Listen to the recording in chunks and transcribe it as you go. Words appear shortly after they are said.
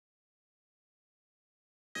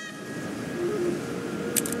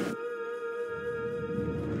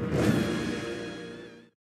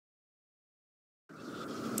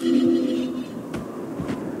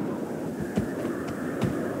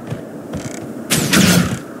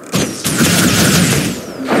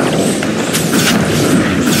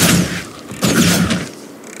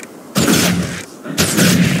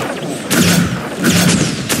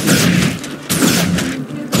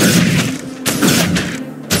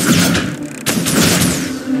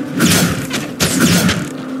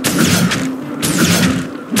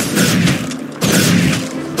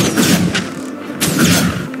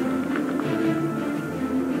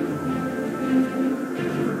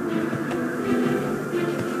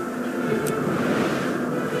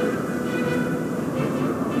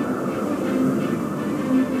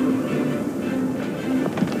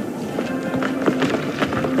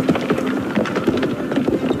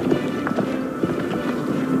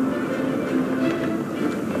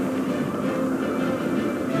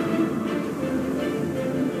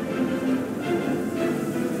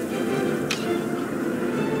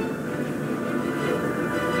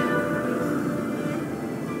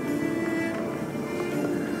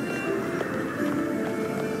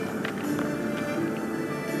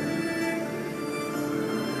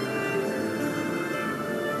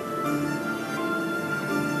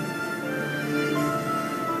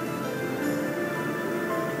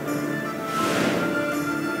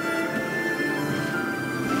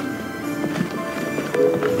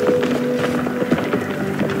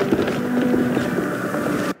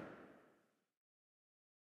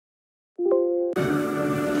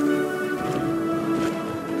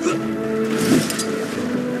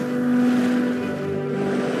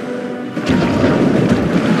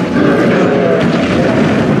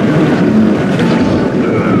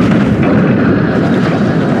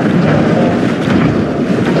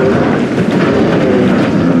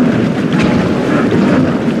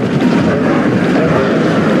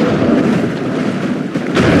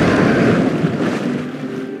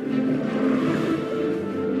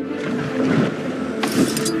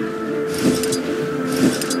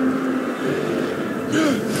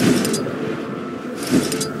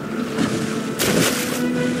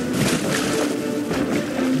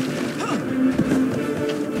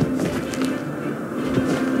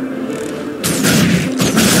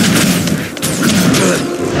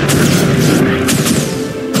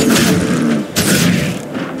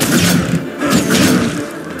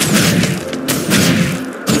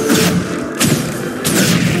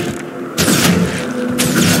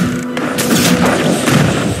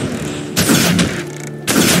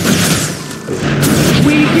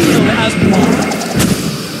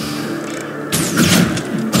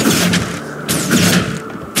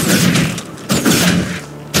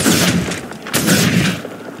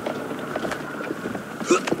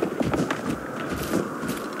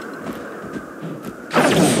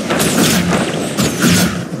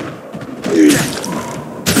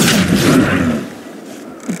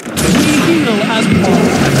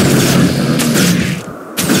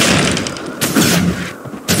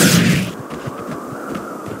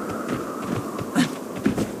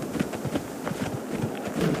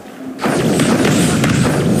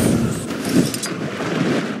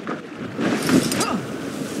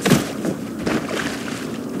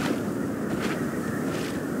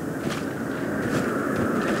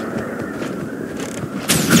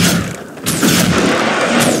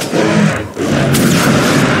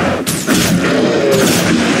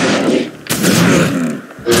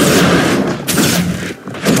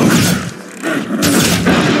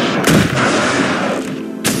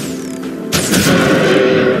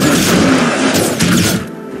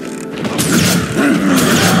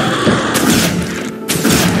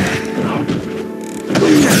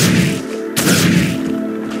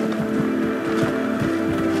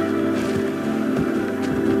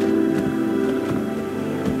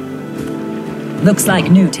Looks like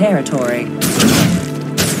new territory.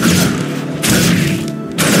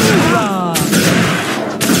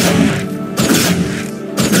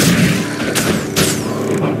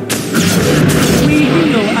 We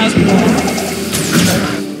heal as one.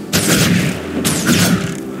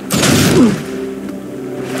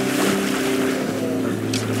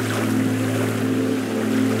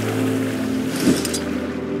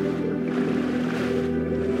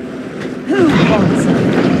 Who wants it?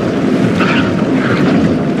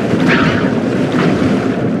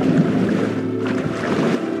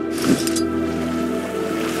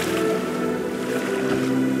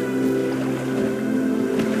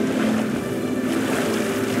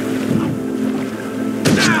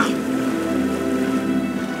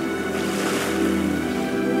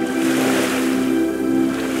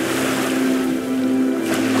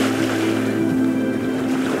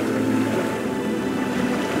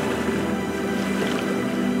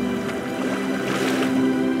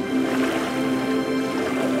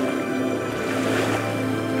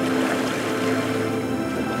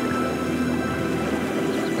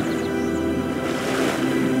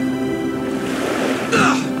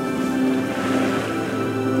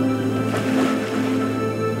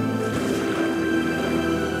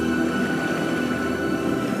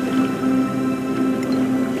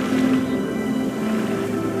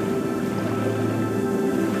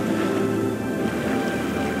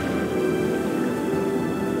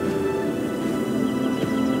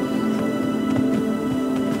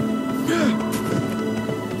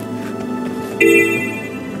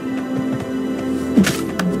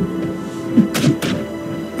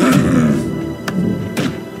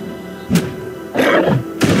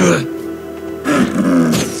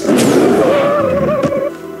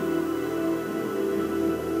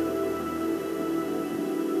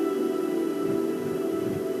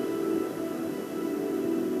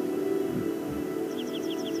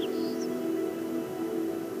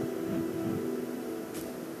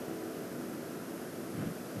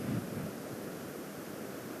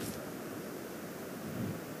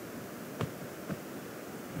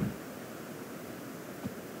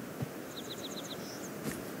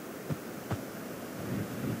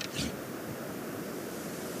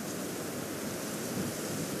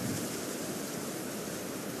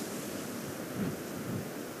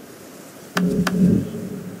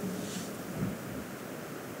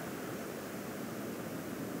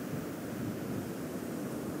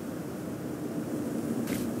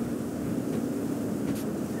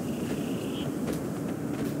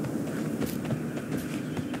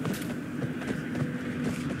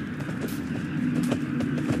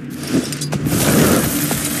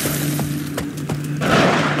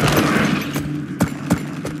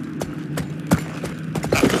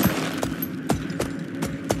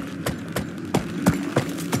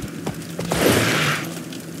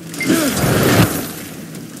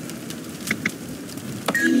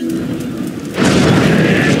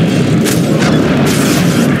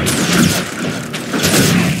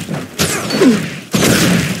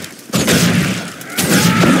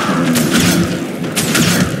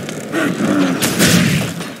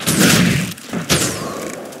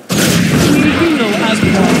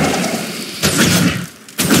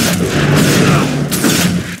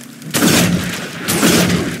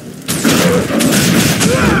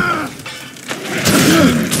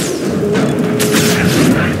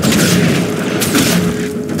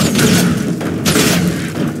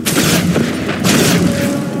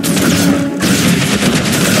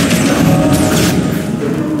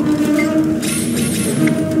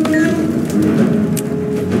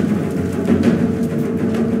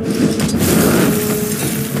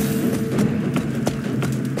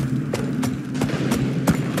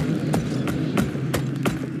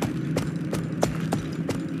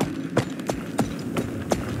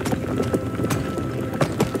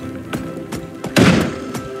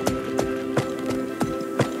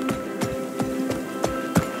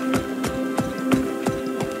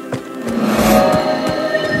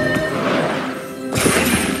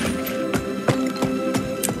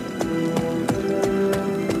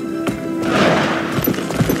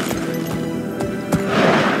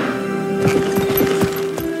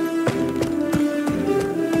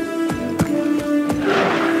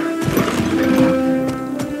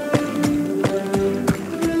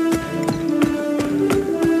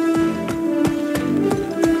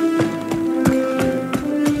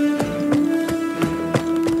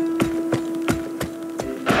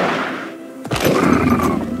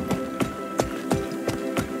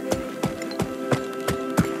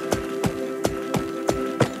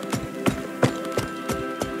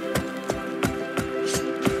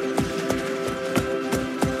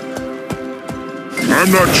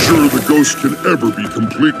 I'm not sure the ghost can ever be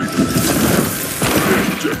completely dead.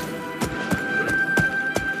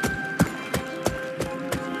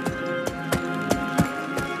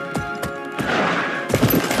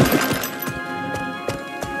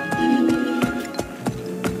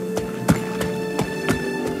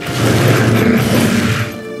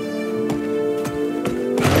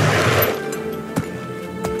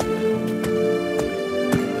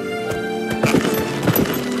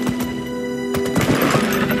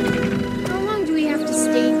 How long do we have to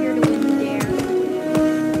stay here to win the dare?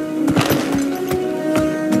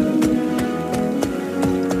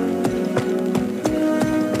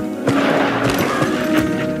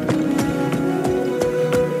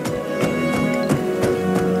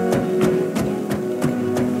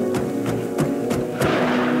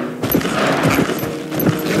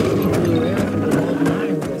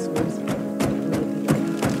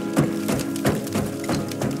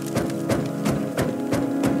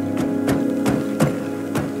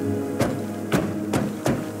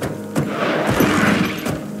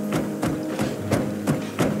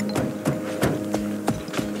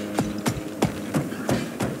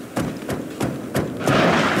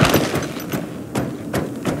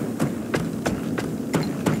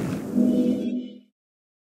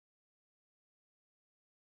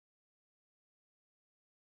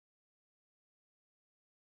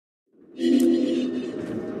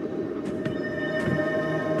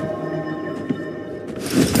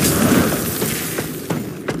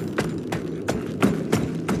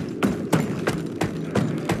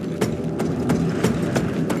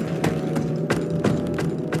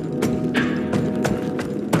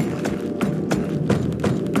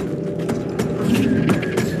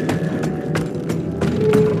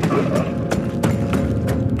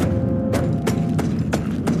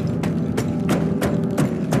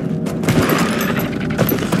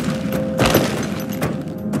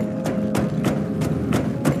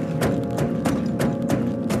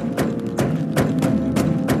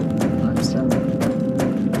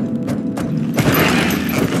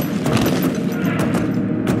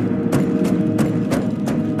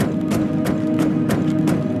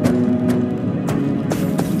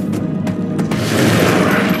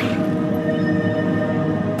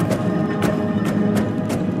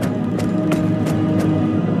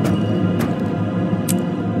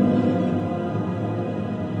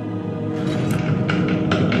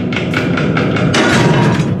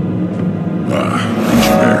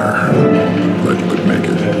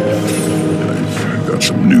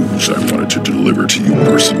 I wanted to deliver to you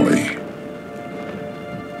personally.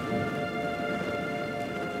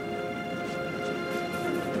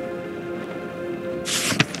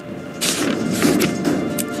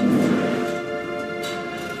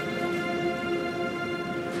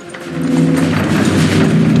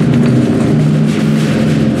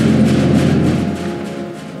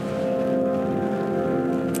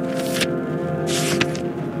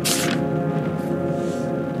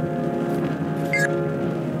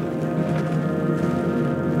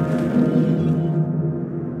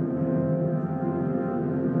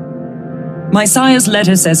 My sire's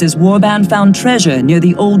letter says his warband found treasure near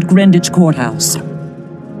the old Greenwich courthouse.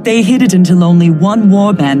 They hid it until only one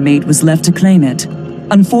warband mate was left to claim it.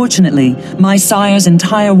 Unfortunately, my sire's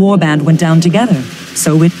entire warband went down together,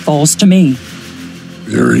 so it falls to me.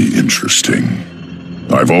 Very interesting.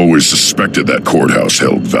 I've always suspected that courthouse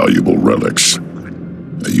held valuable relics.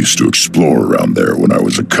 I used to explore around there when I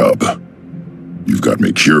was a cub. You've got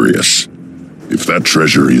me curious. If that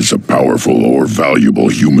treasure is a powerful or valuable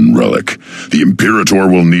human relic, the Imperator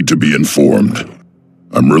will need to be informed.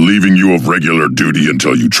 I'm relieving you of regular duty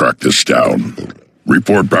until you track this down.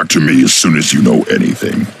 Report back to me as soon as you know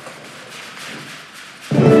anything.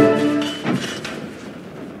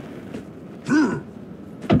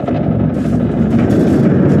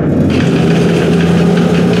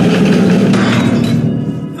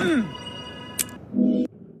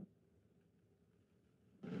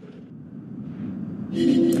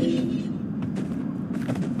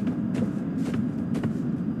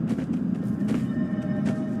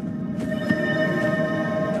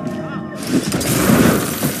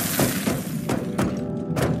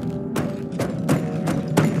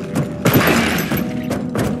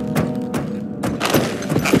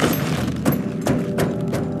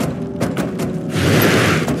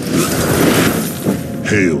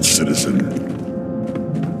 Hail, citizen.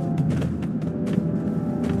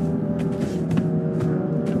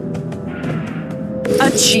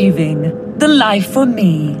 Achieving the life for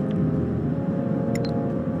me.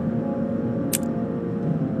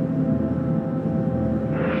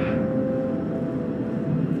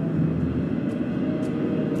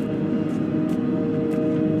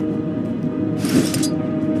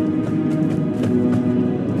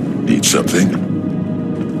 something?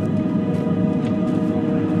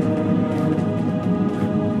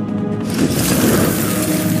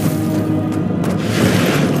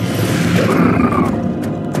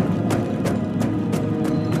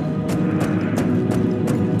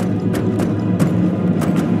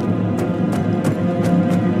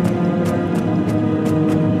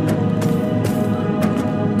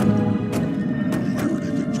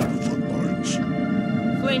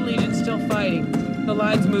 Flame Legion's still fighting. The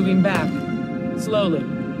line's moving back. Slowly.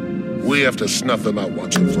 We have to snuff them out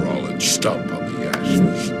once and for all and stomp on the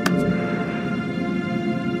ashes.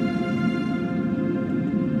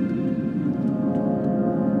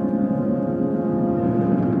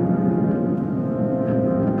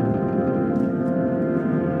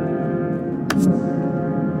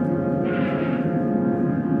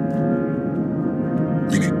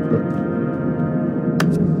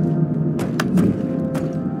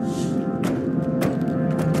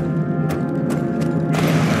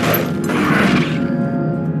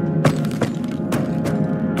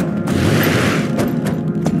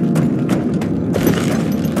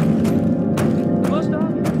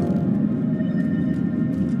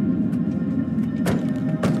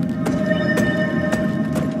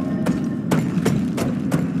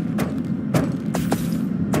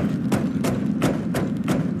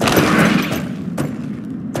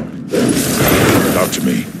 Talk to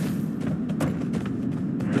me.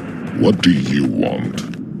 What do you want?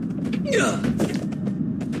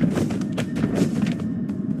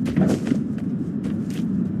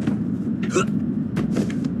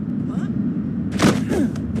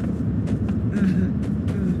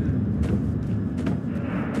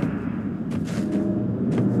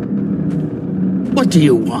 What do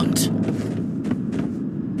you want?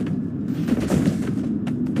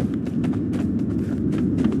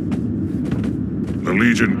 The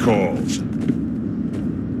Legion calls.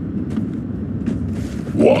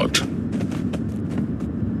 What?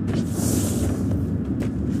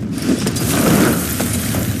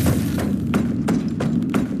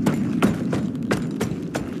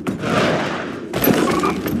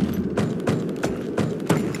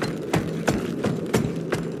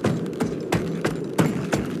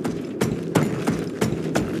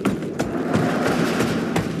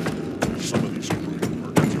 Some of these crude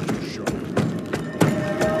workers are sharp.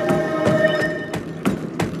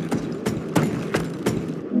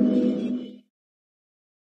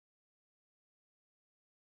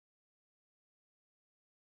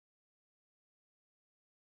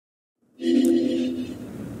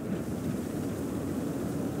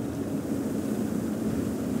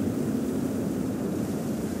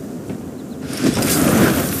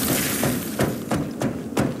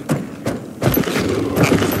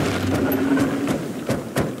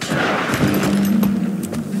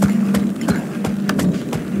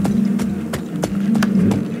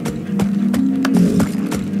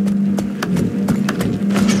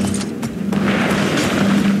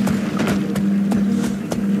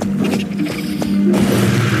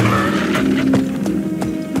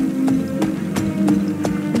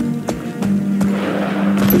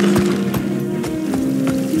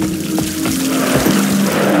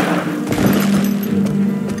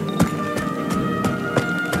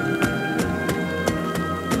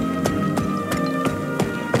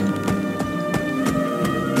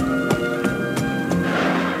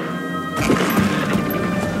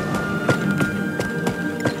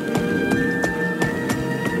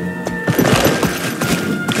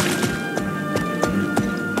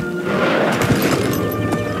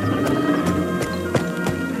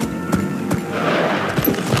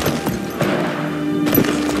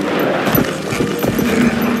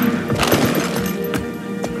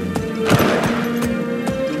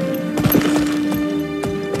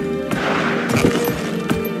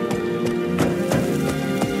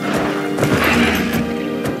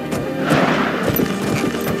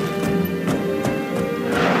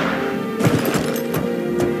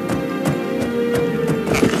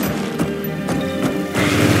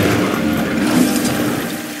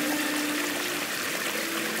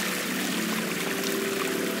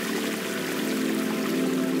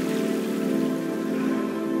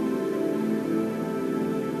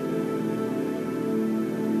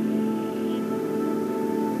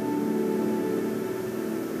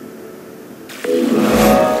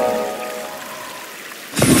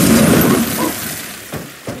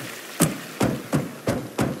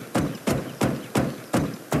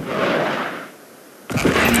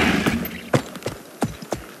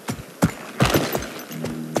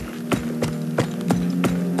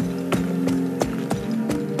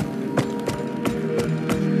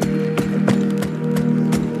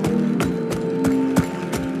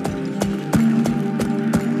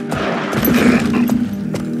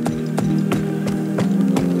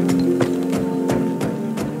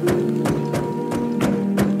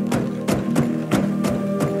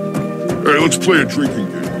 play a drinking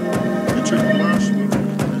game. You take the last one.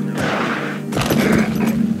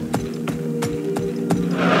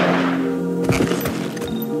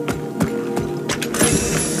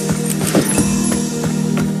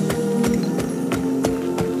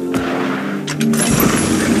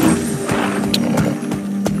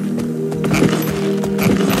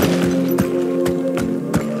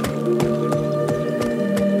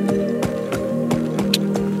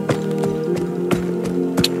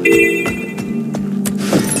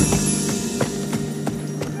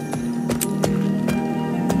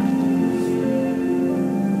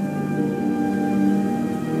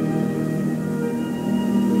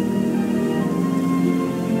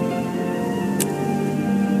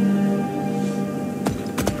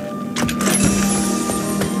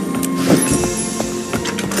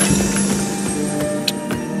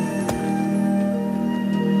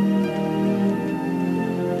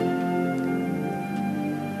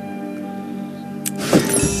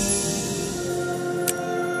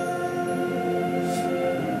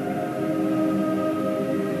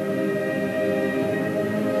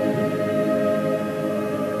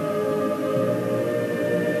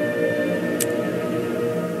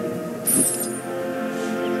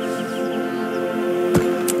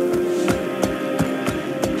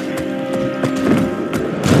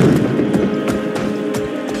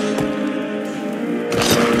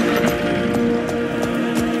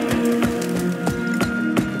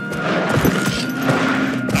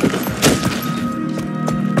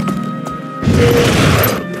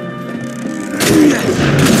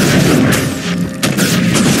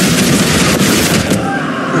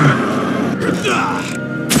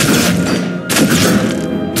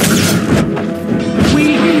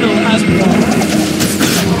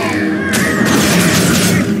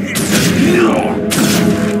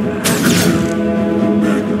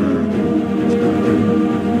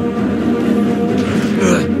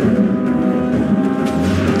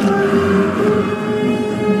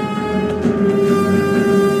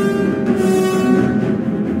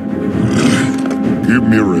 Give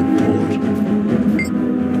me a report.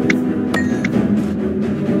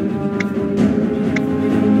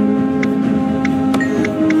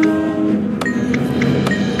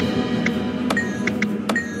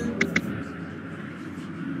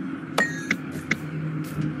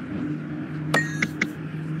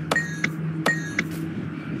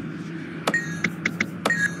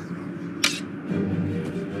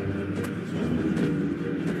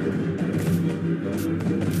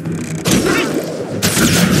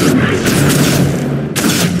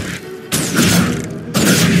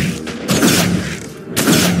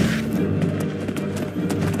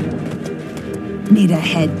 Need a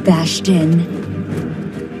head bashed in.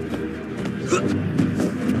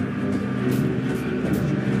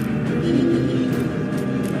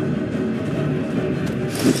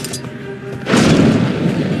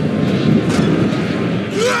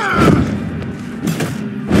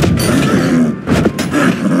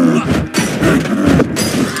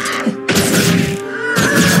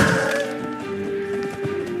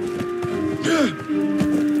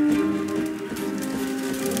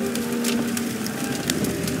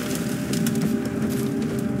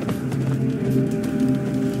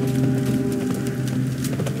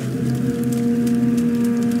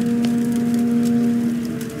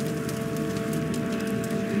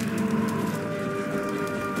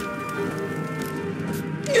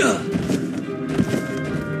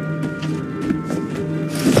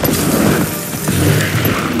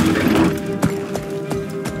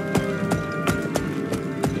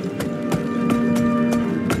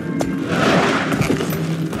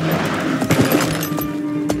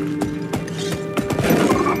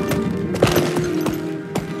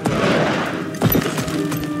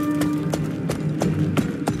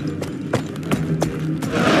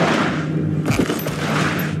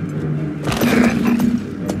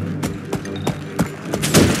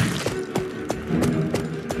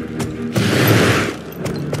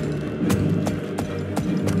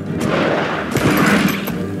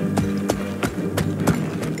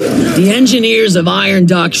 The engineers of Iron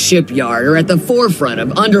Dock Shipyard are at the forefront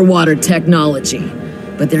of underwater technology,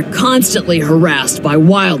 but they're constantly harassed by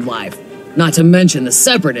wildlife, not to mention the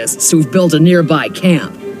separatists who've built a nearby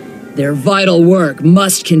camp. Their vital work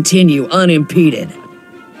must continue unimpeded.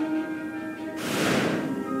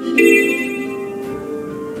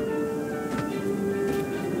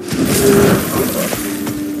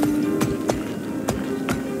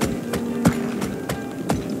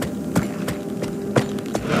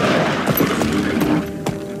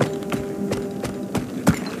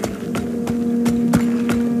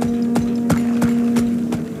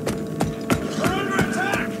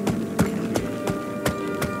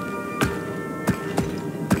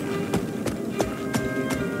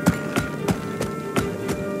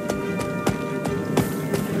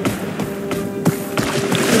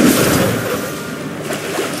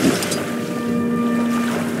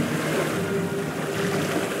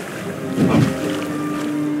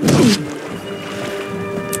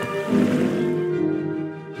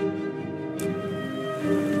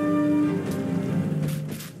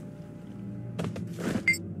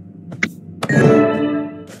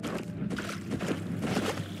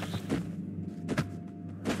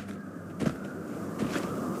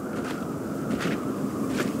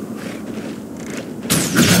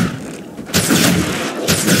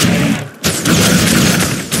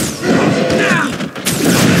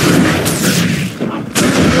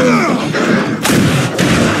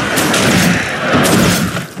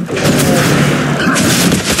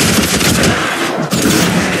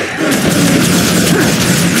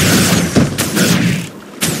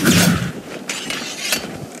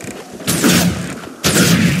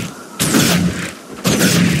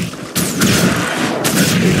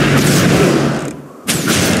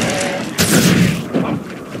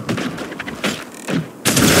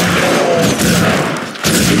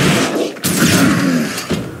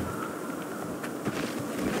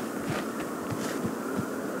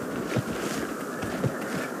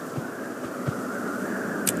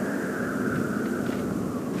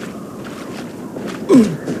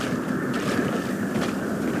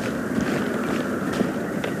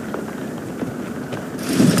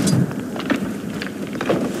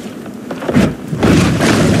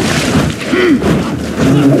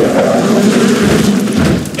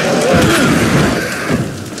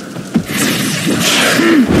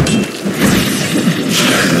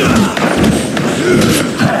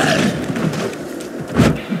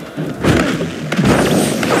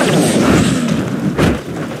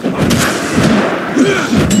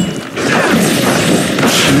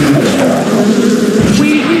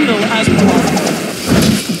 We heal as one.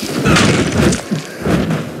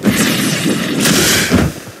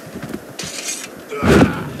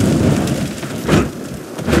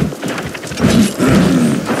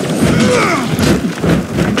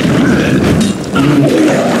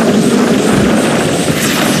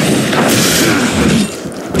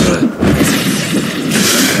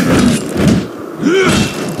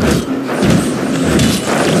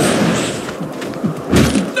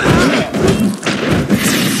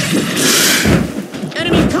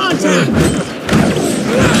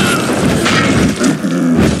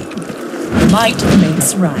 Might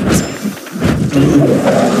makes right.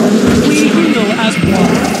 We heal as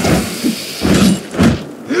one.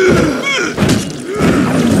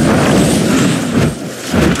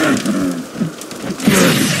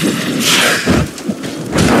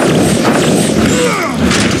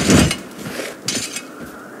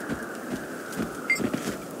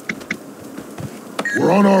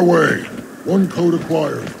 We're on our way. One code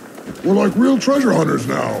acquired. We're like real treasure hunters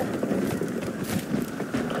now.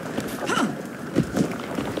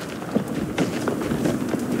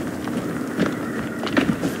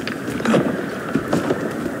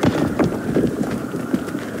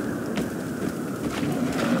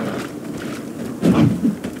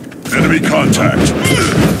 Enemy contact.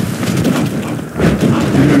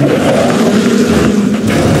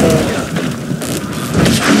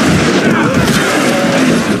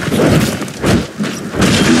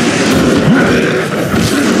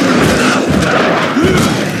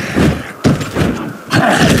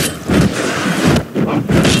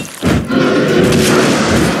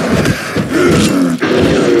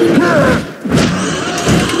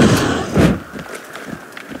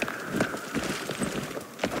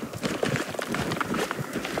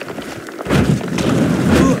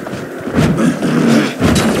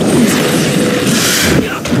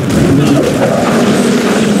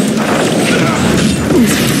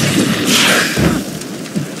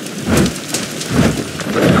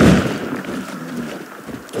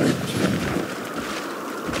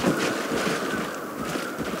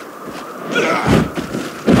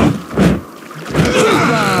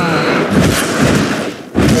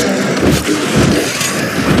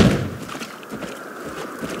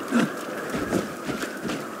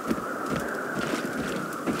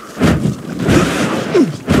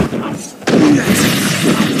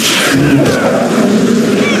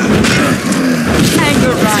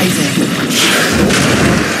 Anger rising.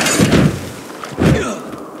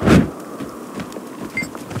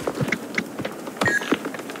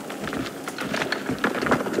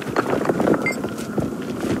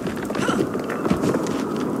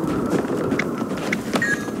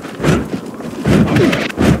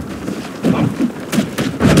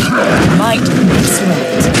 Might makes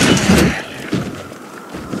right.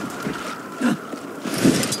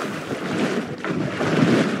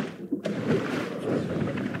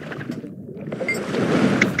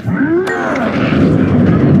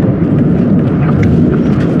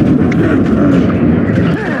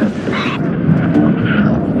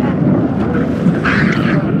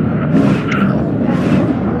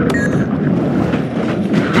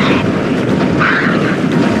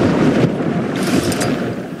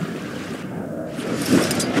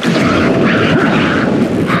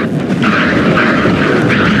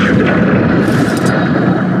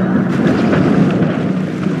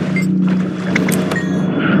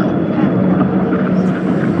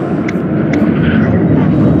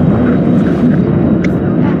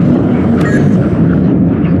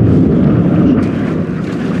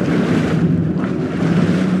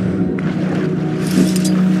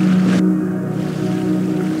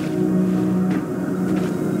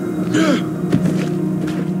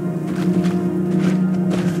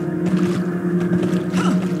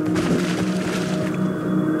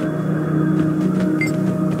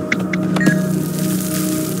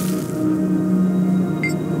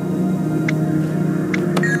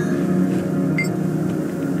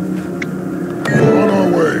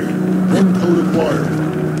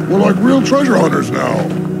 We're like real treasure hunters now.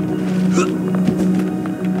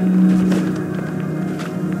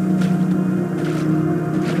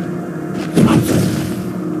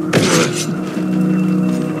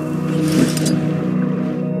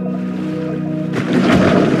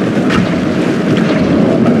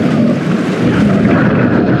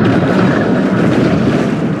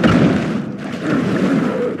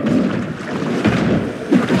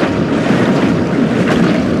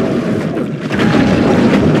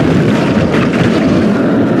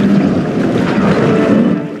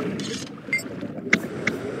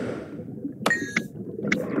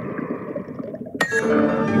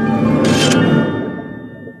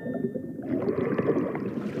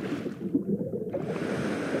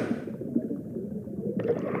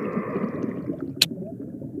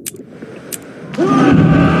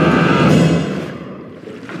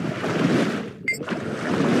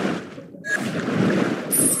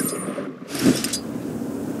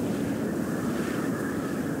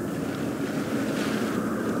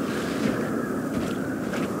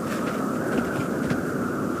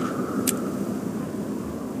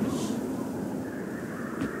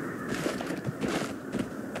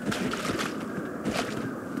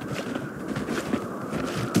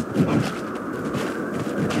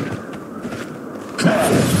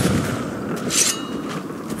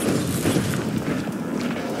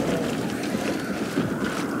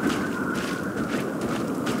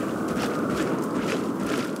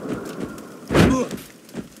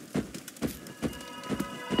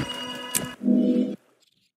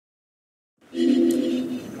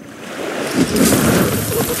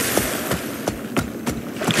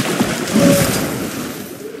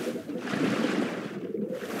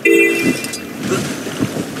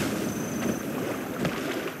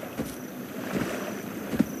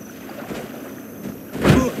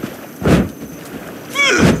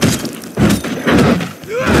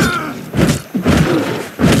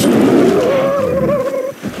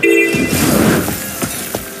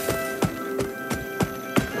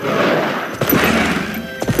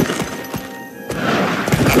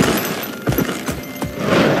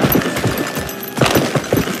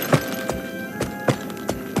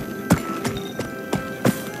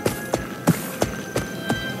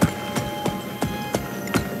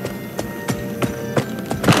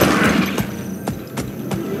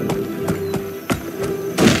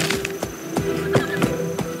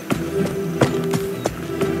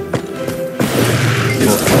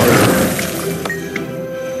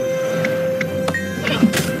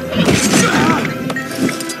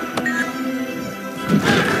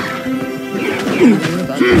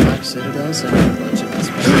 About the Black Citadels and a bunch of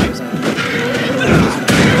conspirators on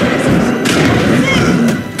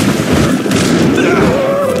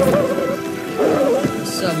the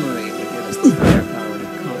submarine to give us the firepower to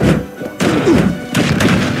conquer the world.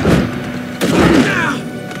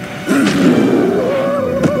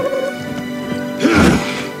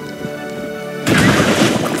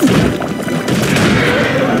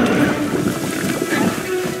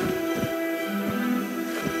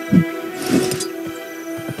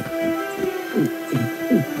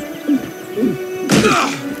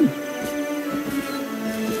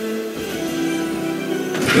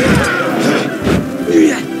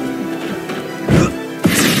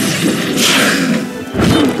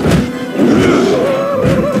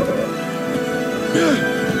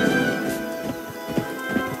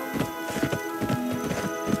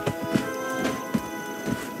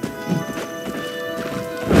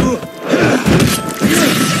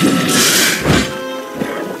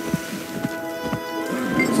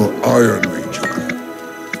 For Iron Ranger.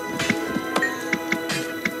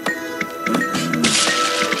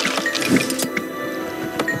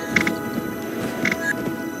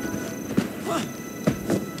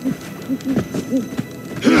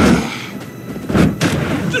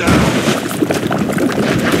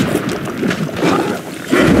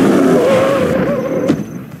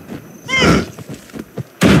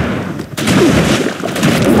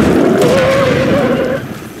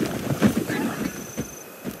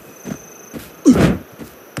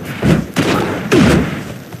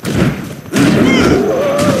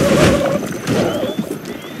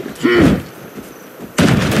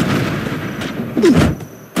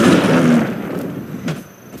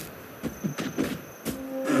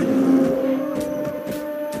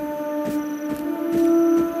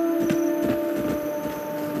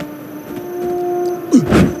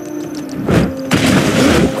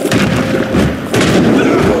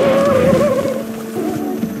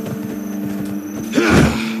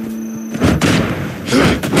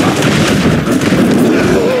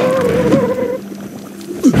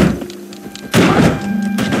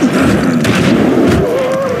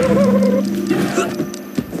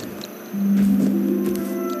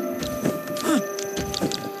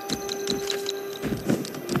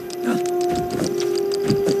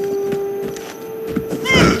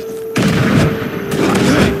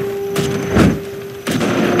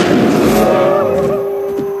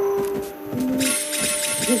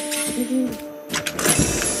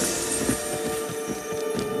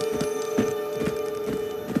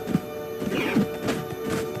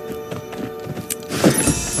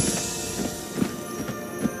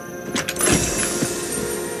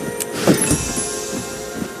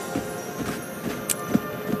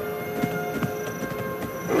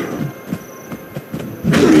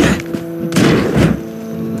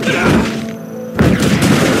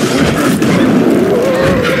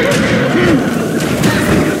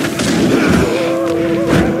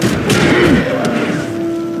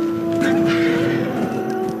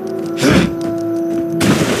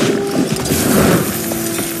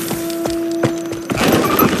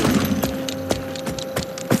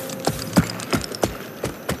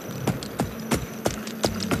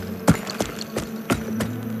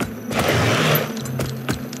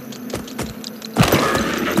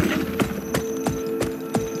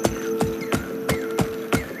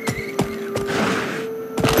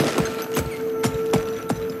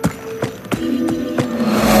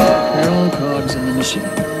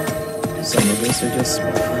 suspicion. Some of us are just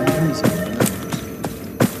small time reasons.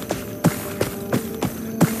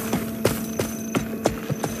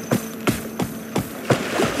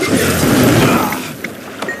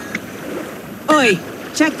 Oi!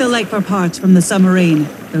 Check the lake for parts from the submarine.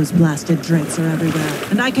 Those blasted drakes are everywhere,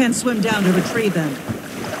 and I can't swim down to retrieve them.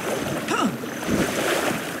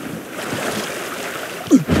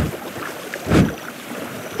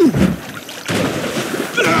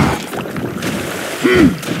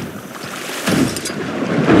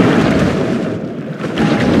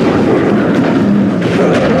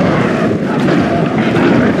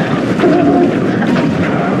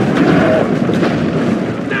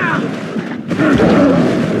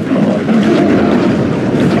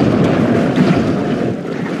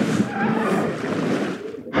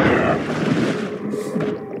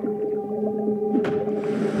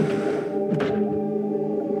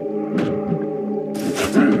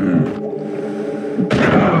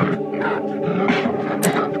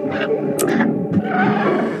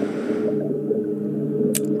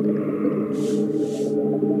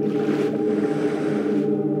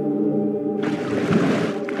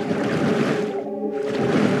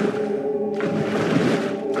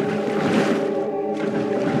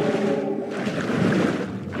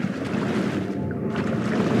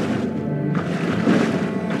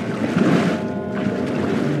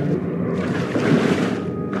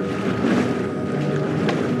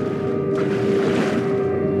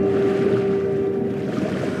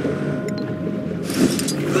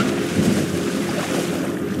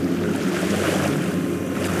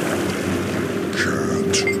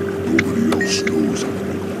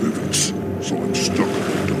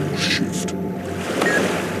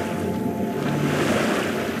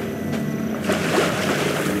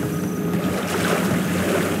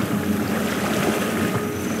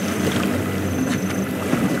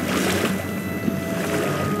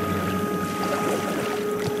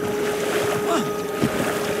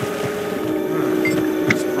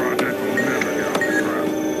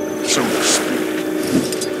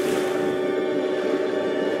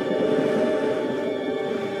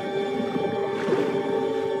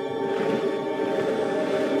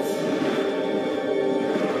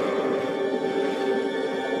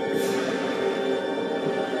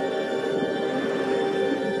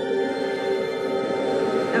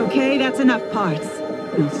 Okay, that's enough parts.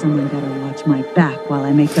 Now someone better watch my back while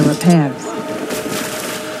I make the repairs.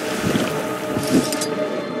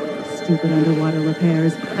 Stupid underwater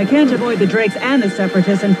repairs. I can't avoid the Drakes and the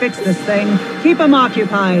Separatists and fix this thing. Keep them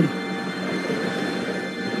occupied.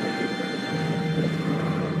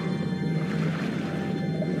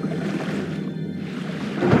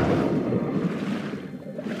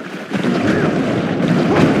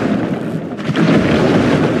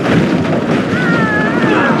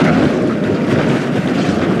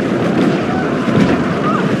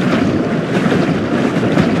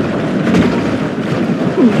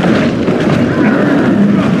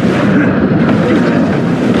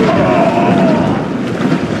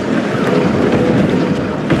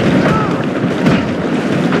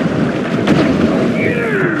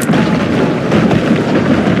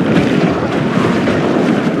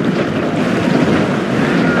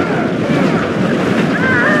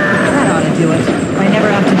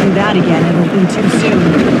 Again, it'll be too soon.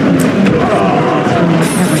 That's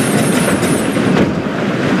everything.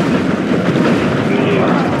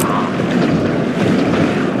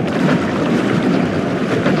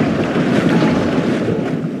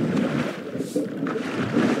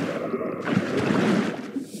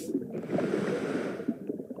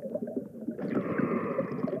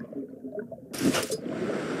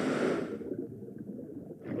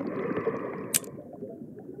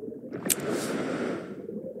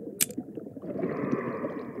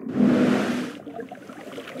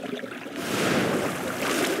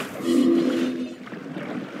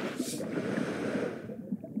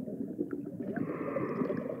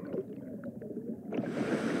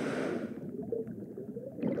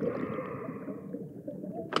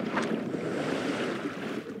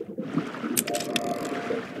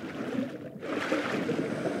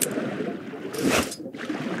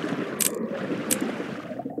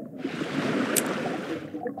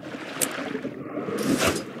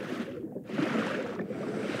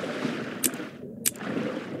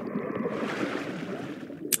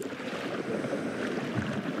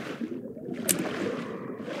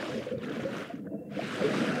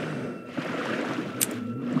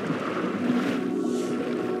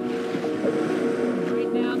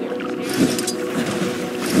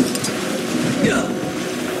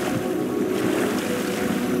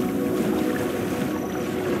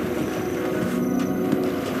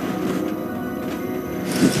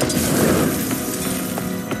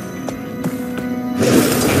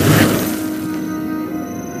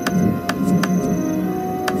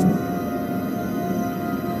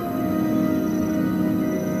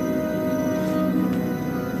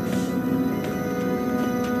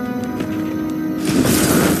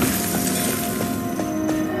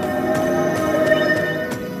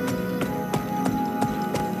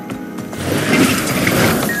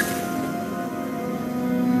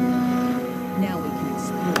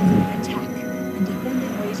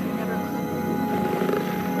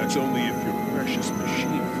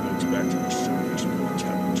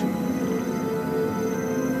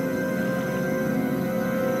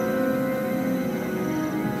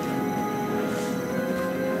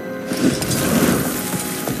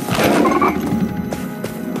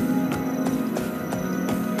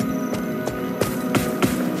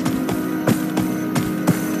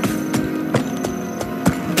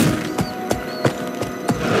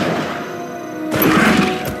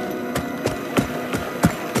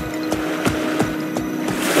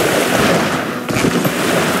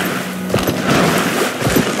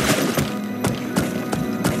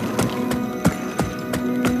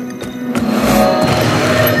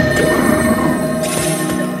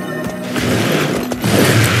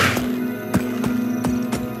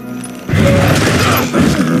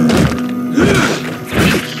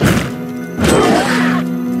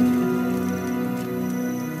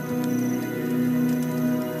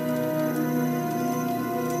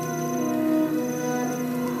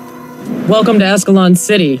 Welcome to Escalon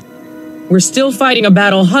City. We're still fighting a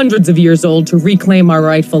battle hundreds of years old to reclaim our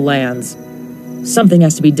rightful lands. Something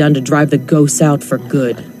has to be done to drive the ghosts out for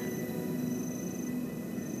good.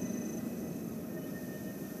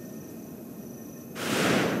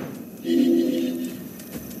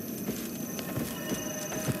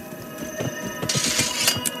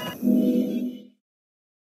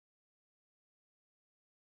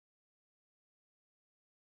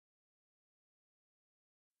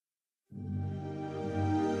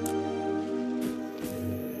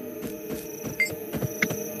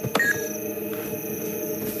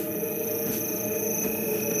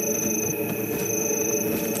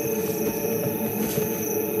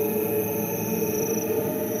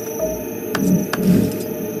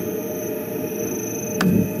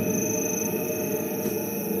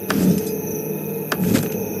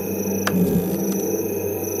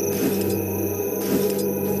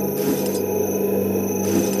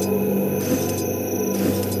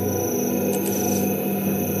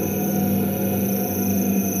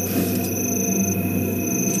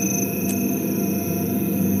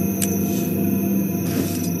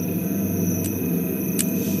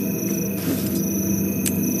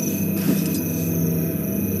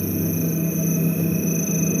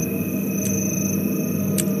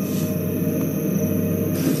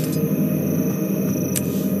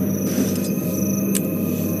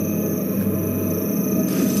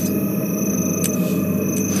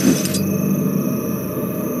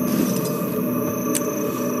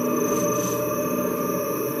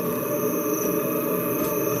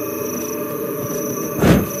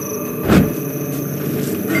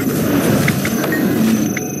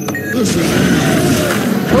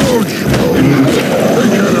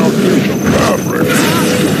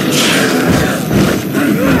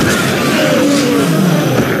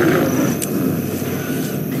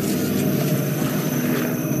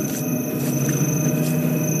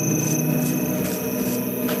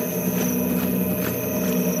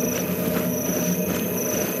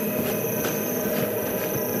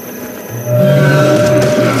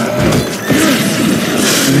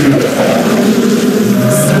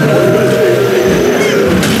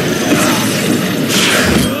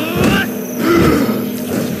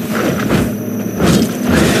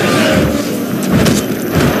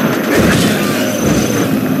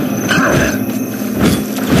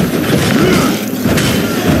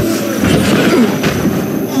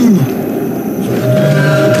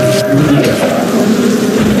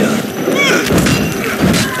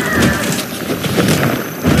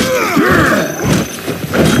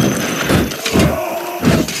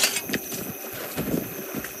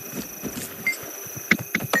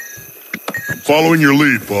 Following your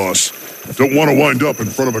lead, boss. Don't want to wind up in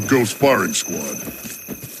front of a ghost firing squad.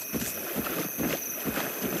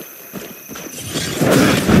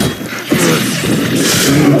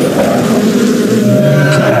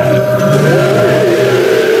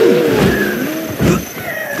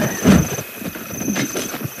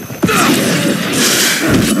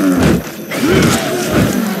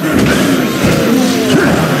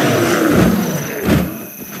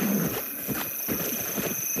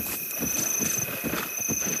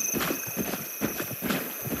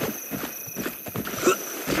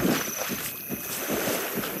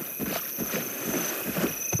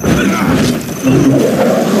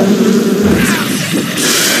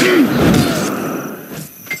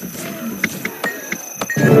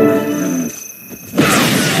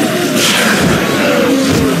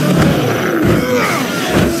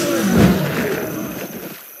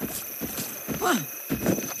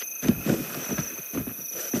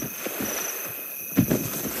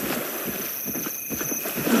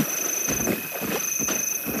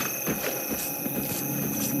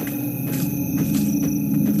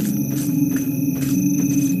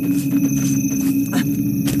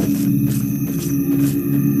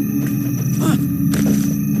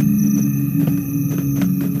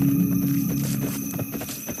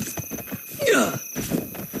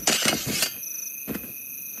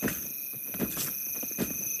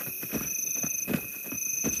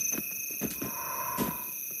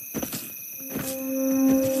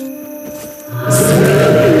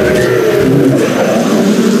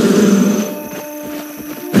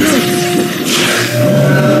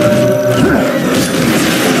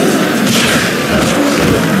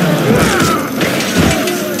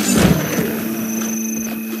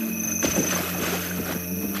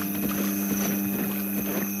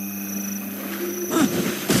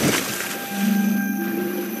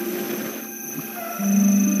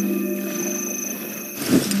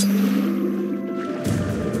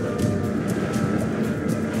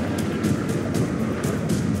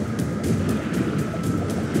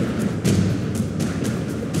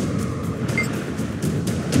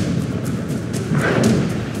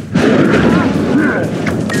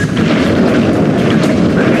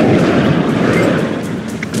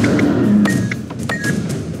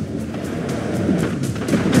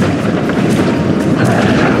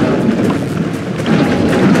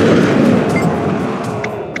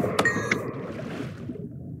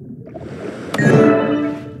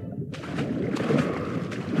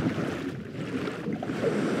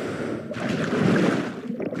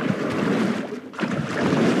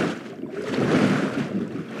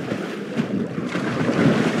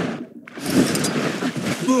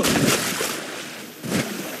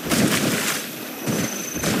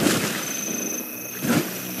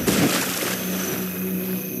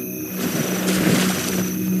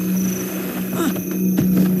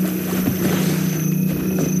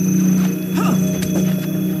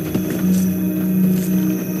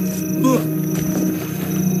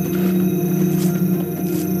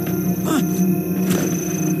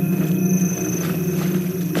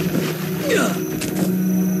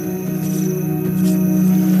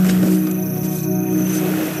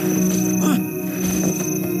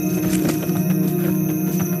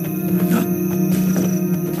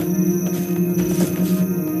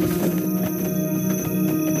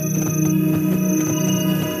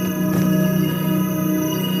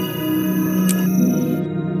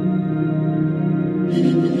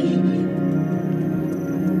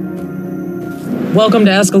 Welcome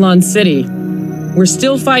to Ascalon City. We're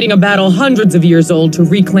still fighting a battle hundreds of years old to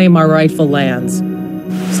reclaim our rightful lands.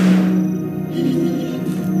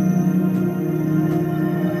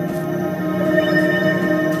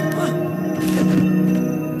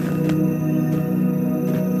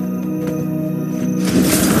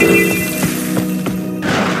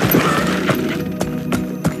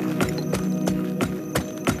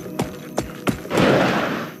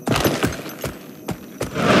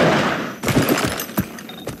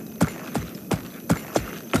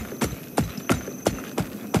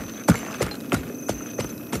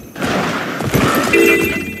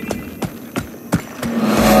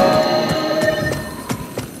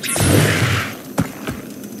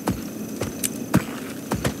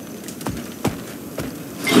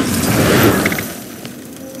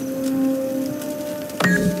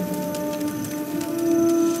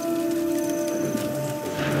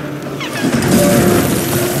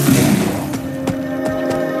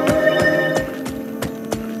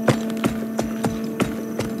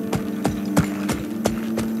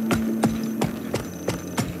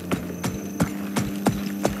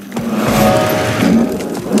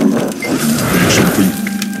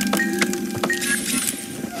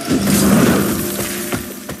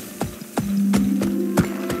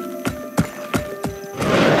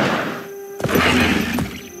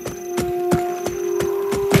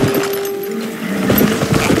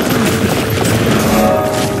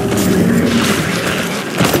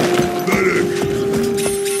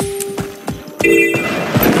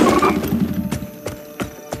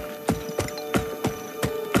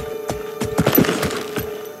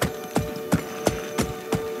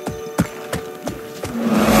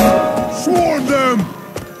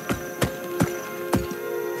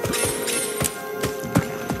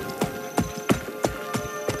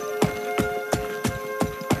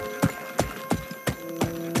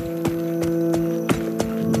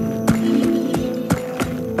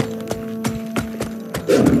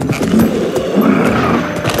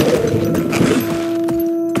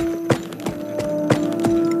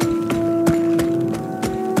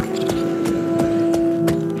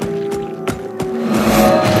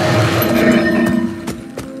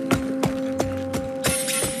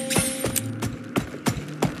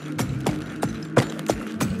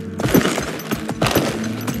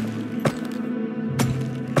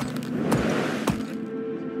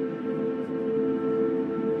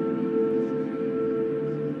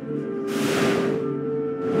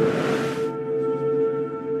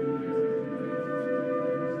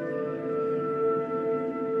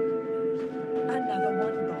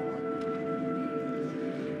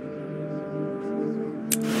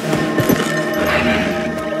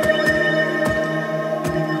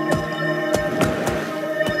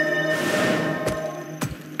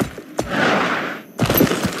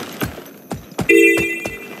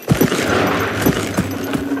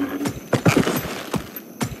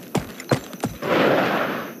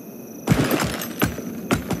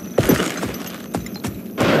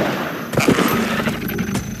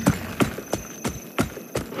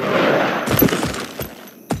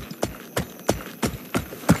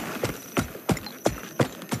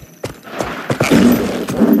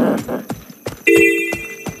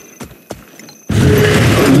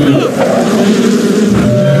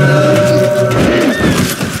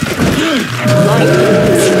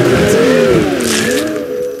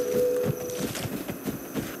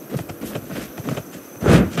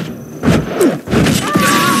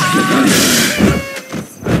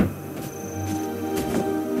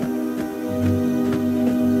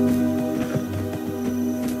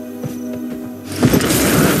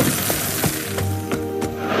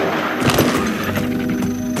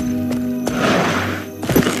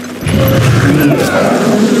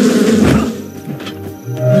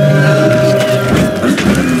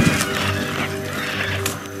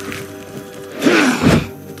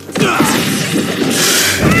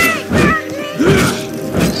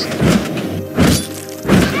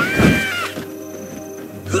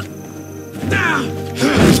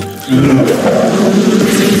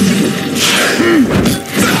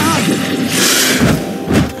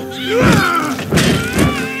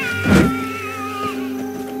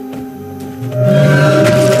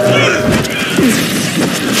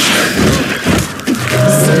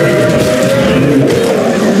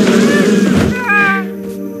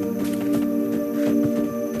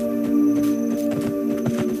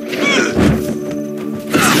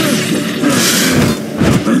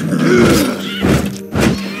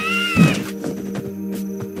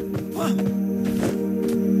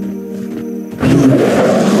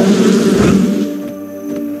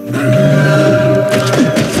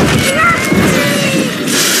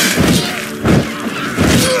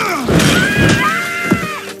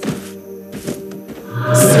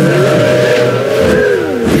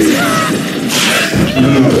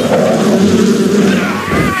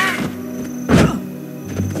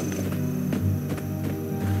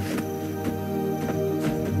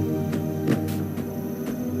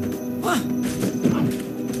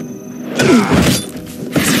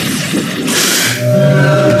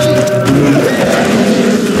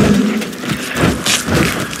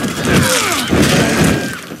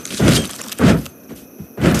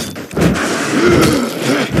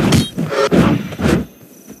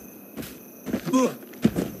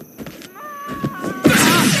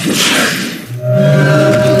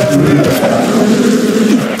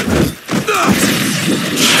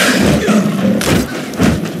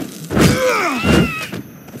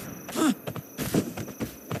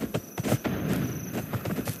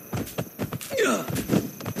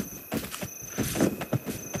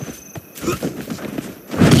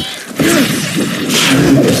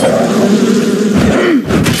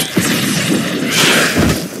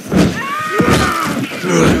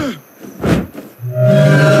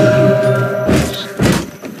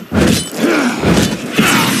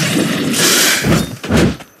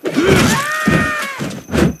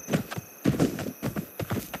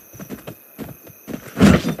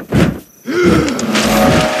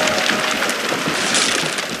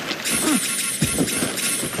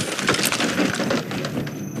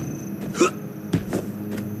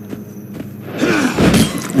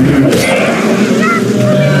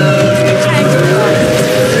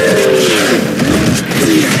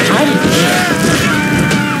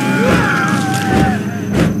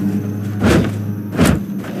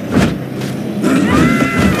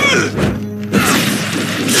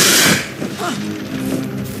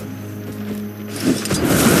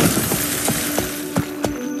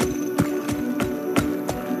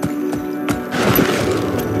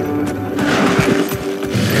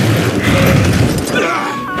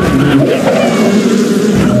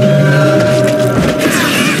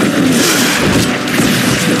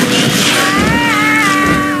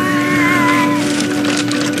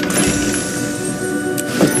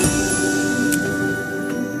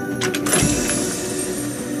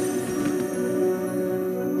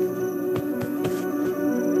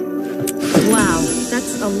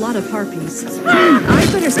 A lot of harpies. I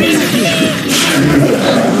better stay right here.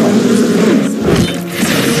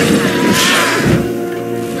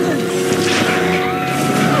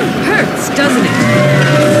 Hurts, doesn't it?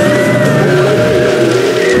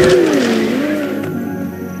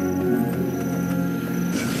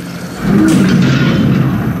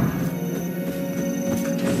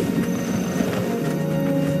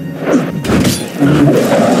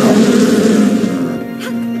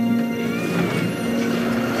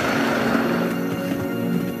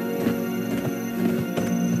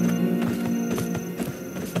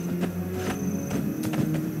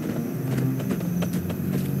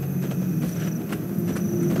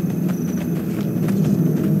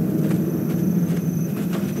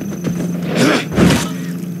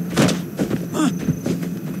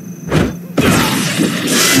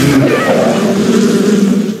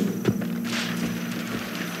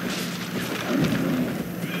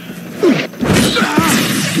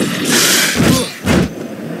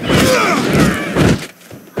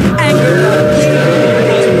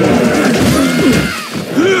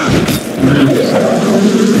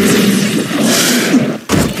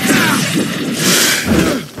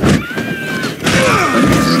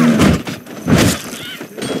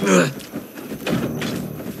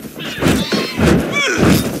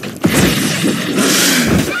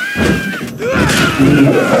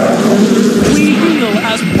 We heal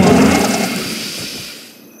as one.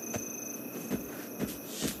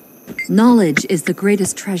 Knowledge is the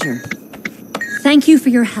greatest treasure. Thank you for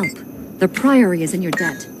your help. The Priory is in your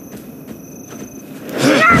debt.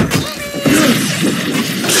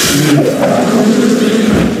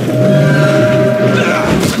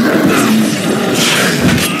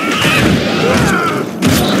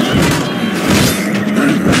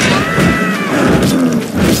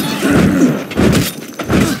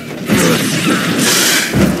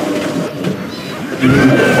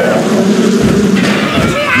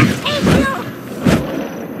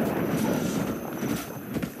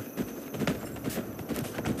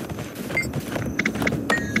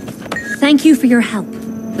 Thank you for your help.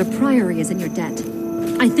 The Priory is in your debt.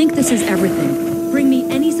 I think this is everything. Bring me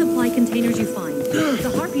any supply containers you find. The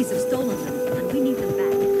Harpies have stolen them, and we need them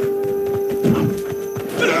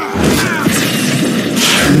back.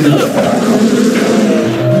 Thank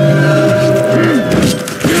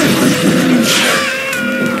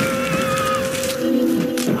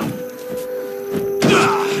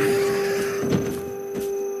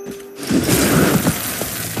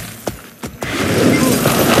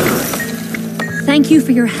you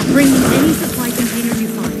for your help. Bring me any supply containers you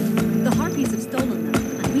find. The Harpies have stolen them,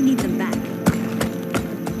 and we need them back.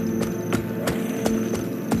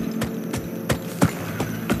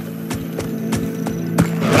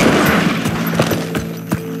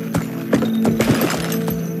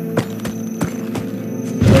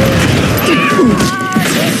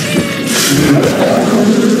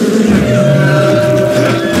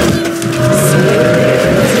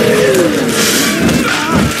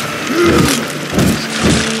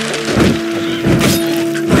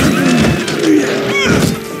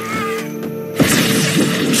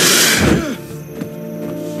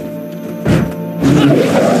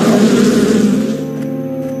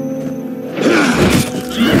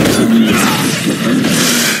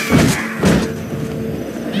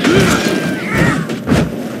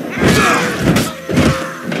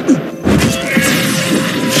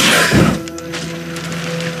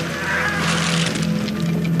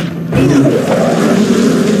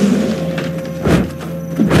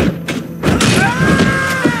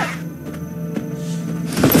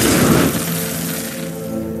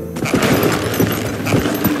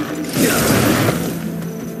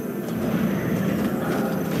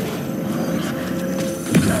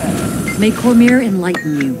 May Cormyr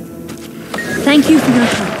enlighten you. Thank you for your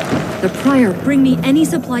help. The Prior, bring me any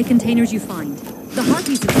supply containers you find. The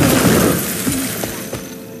Harpies have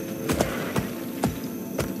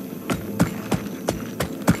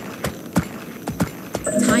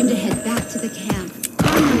Time to head back to the camp.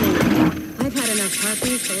 Finally! I've had enough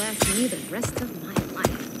Harpies to last me the rest of my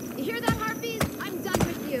life. You hear that, Harpies? I'm done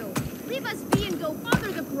with you. Leave us be and go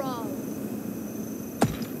father the brawl.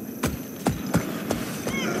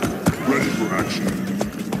 Ready for action.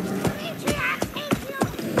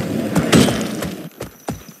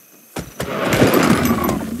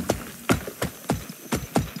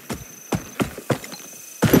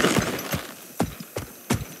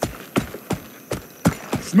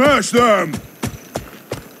 Smash them!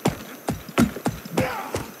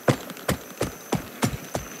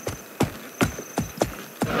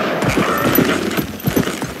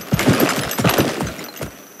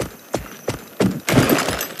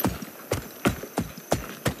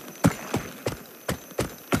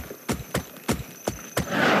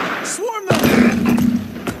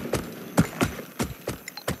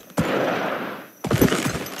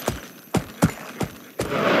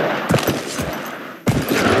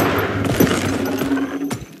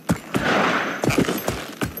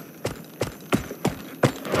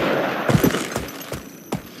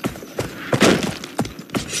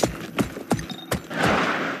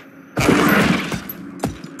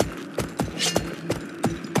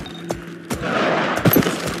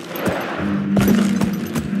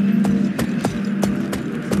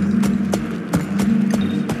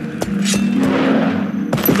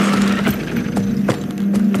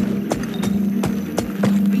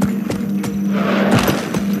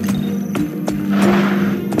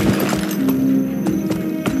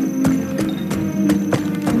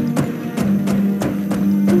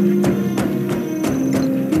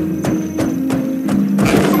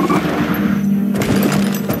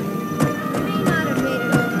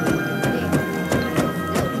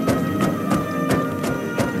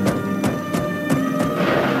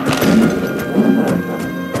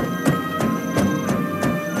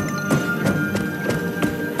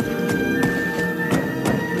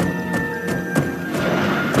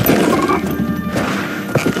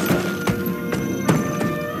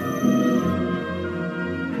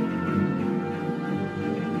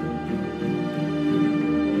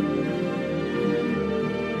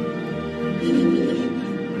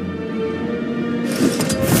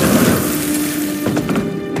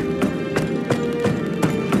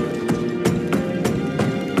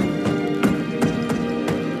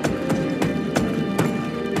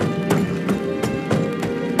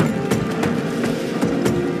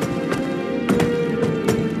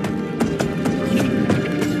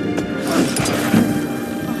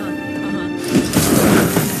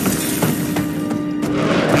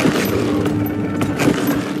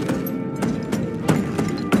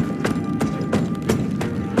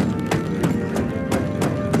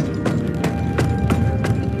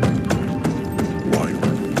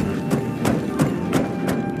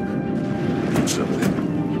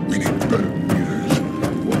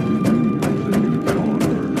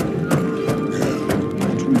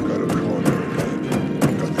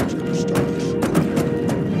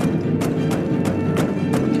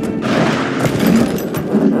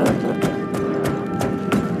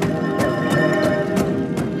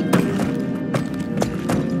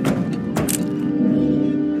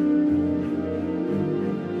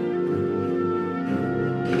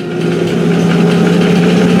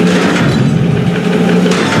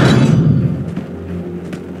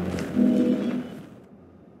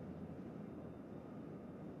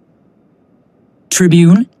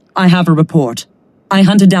 Tribune, I have a report. I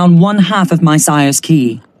hunted down one half of my sire's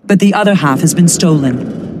key, but the other half has been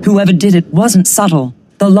stolen. Whoever did it wasn't subtle.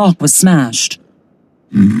 The lock was smashed.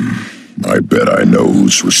 I bet I know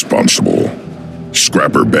who's responsible.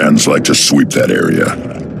 Scrapper bands like to sweep that area.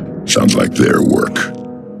 Sounds like their work.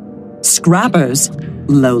 Scrappers?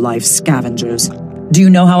 Low-life scavengers. Do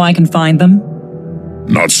you know how I can find them?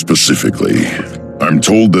 Not specifically. I'm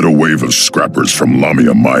told that a wave of scrappers from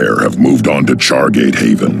Lamia Mire have moved on to Chargate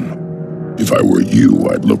Haven. If I were you,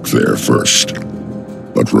 I'd look there first.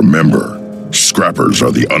 But remember, scrappers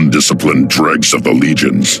are the undisciplined dregs of the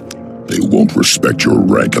legions. They won't respect your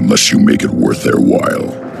rank unless you make it worth their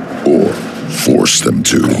while. Or force them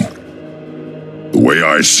to. The way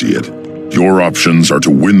I see it, your options are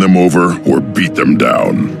to win them over or beat them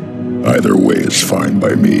down. Either way is fine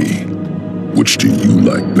by me. Which do you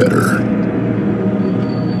like better?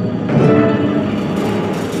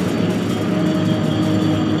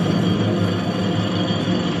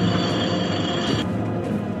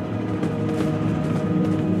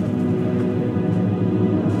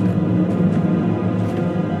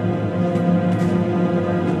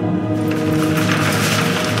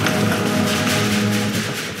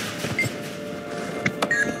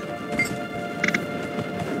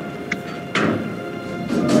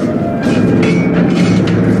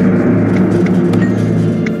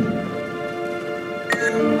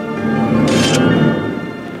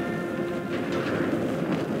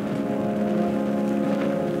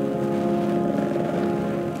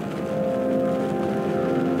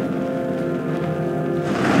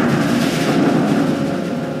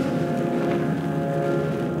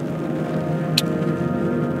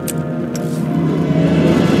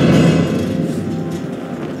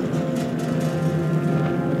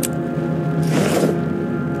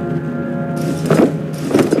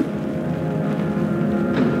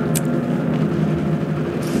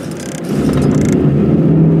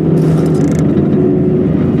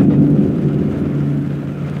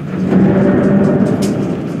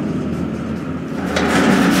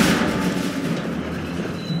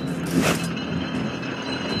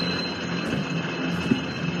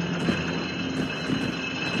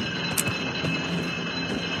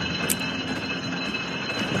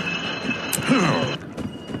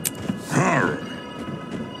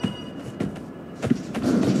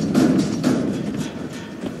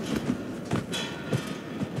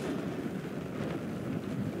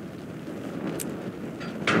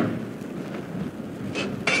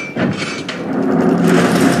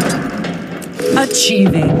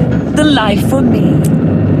 Achieving the life for me.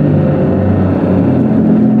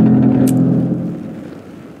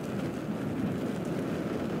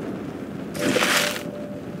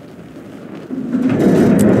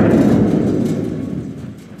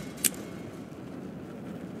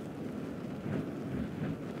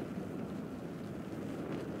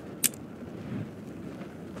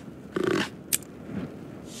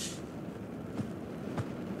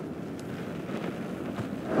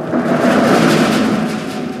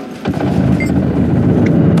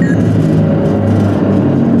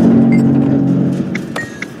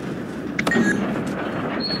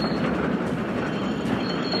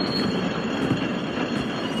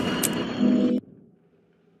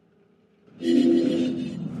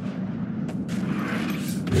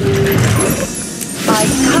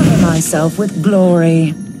 Myself with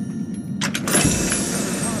glory.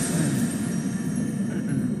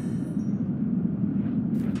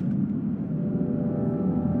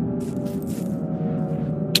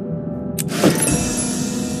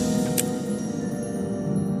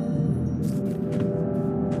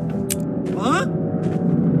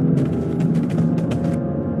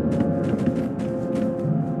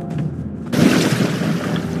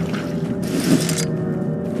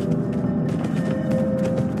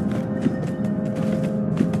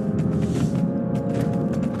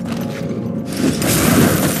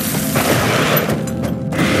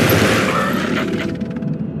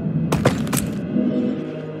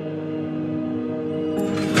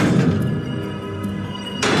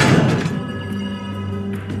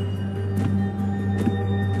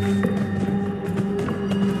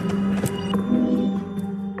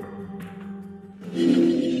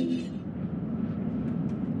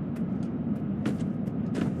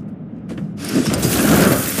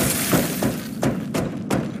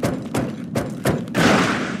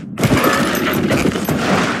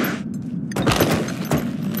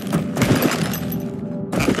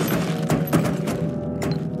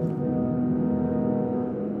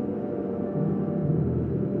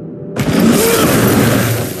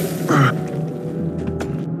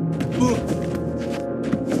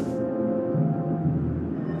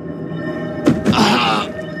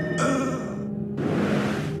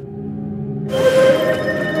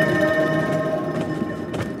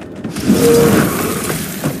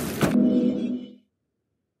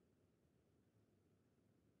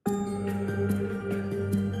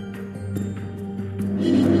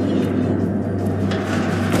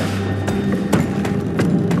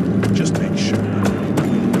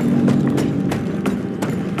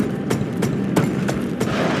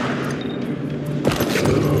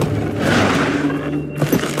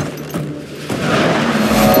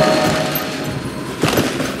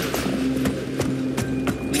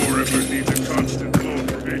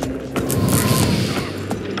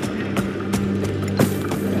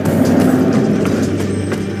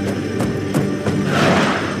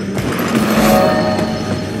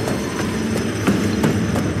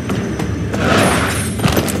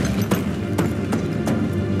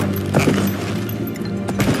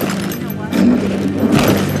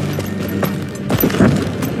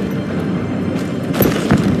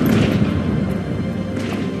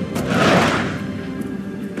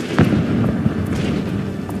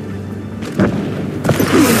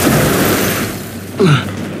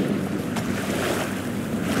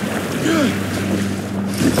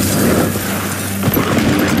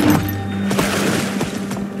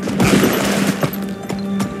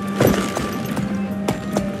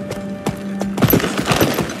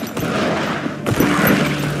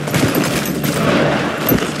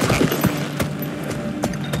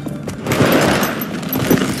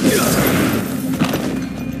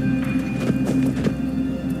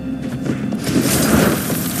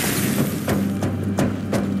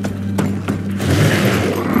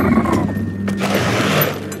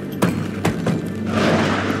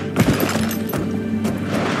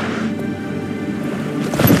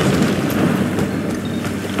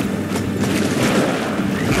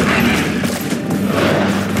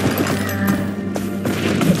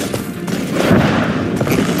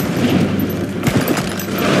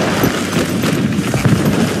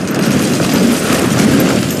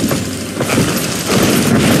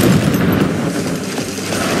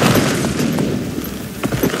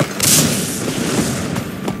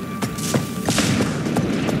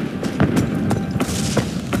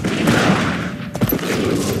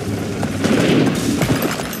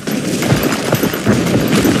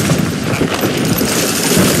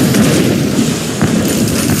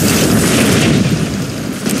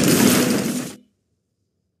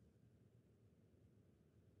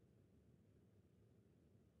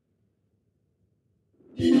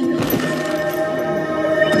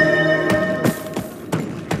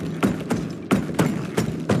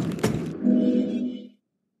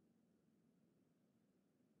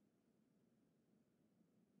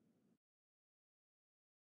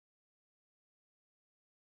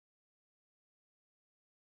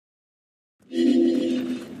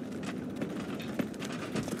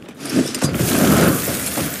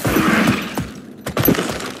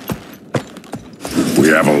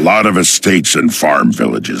 have a lot of estates and farm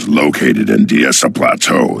villages located in Diesa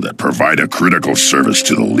Plateau that provide a critical service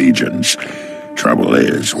to the legions. Trouble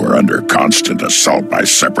is, we're under constant assault by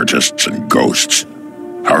separatists and ghosts.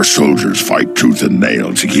 Our soldiers fight tooth and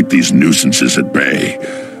nail to keep these nuisances at bay,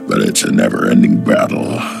 but it's a never-ending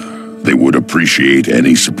battle. They would appreciate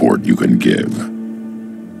any support you can give.